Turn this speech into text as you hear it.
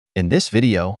In this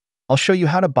video, I'll show you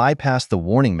how to bypass the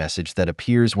warning message that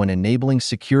appears when enabling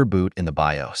secure boot in the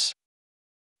BIOS.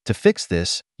 To fix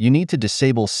this, you need to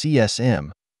disable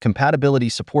CSM, Compatibility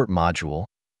Support Module,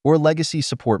 or Legacy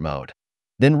Support Mode.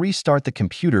 Then restart the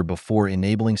computer before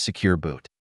enabling secure boot.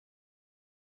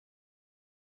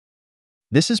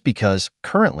 This is because,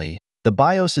 currently, the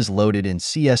BIOS is loaded in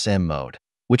CSM mode,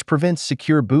 which prevents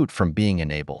secure boot from being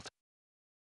enabled.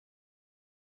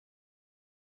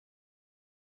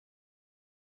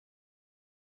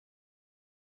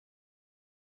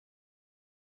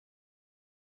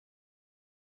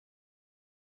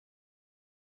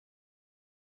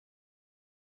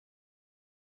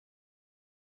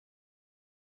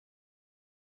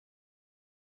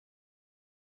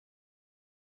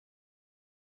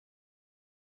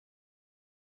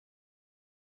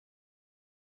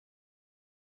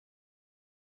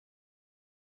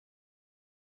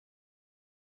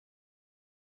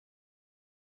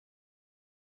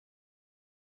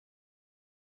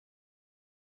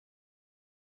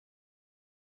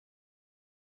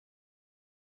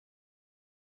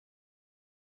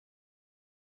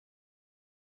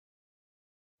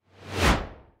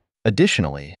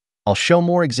 Additionally, I'll show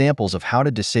more examples of how to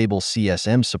disable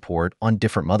CSM support on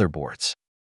different motherboards.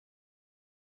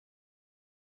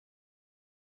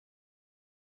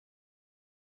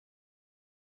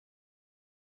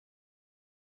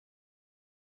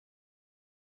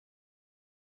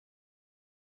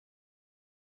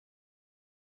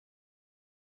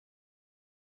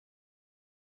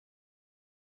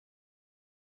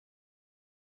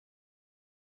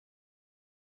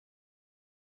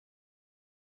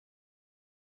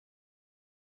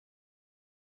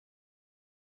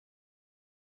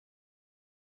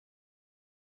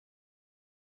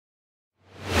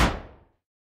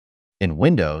 In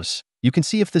Windows, you can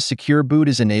see if the secure boot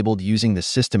is enabled using the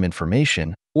system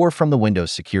information or from the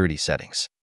Windows security settings.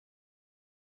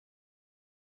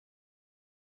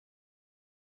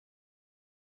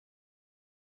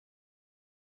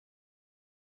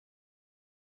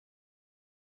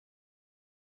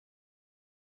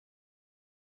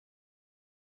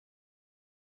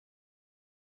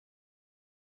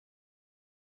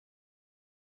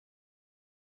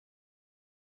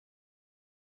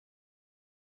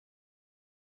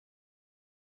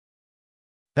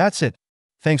 That's it.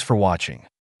 Thanks for watching.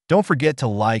 Don't forget to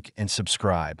like and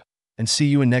subscribe, and see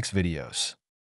you in next videos.